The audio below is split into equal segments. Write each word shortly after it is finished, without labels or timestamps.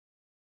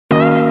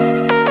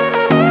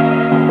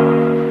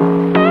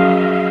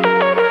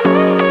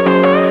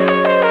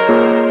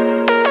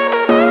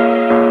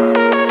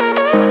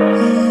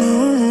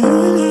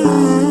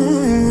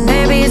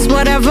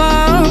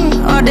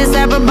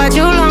got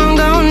you long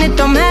gone, it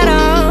don't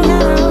matter.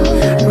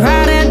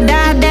 Ride or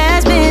die,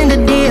 that's been the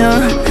deal.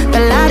 The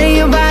light of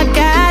your back,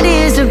 I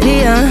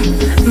disappear.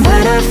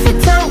 But if you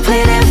don't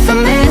play that for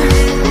me,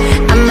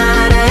 I'm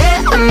out of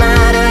it, I'm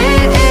out of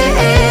it.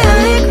 I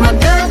lick my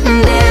gun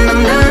and then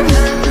I'm done.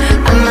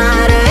 I'm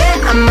out of it,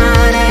 I'm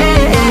out of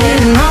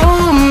it. No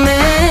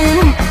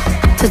man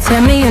to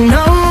tell me you're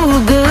no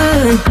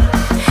good.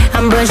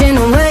 I'm brushing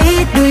the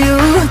weight of you,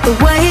 the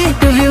weight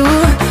of you,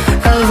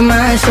 of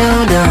my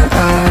shoulders.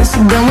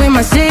 Done with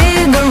my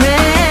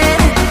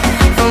cigarette,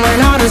 and when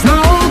all the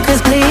smoke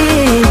is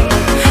clear,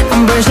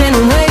 I'm brushing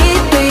the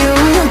weight of you,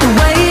 the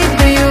weight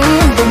of you,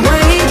 the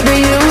weight of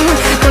you.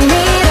 Don't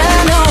need a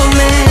no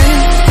man.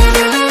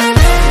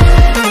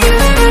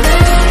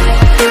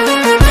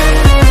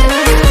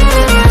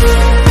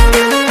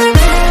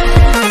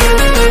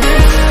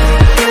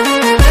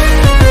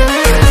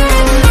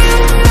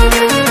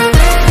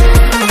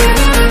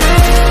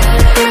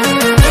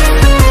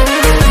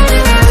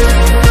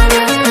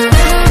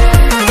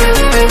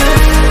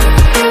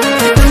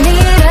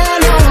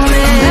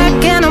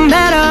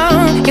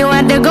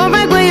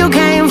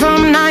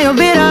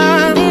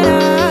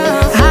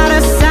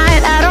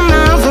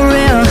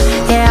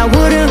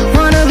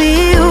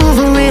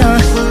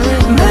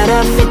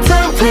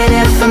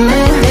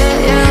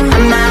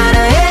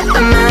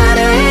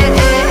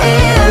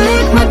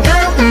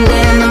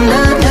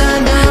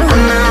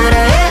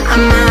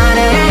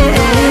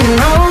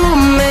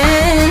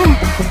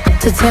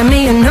 Tell me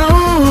you're no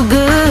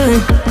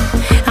good.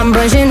 I'm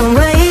brushing the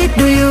weight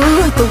of you,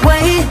 the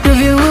weight of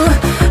you,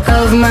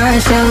 of my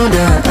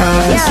shoulders.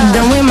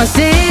 Done with my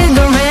sin.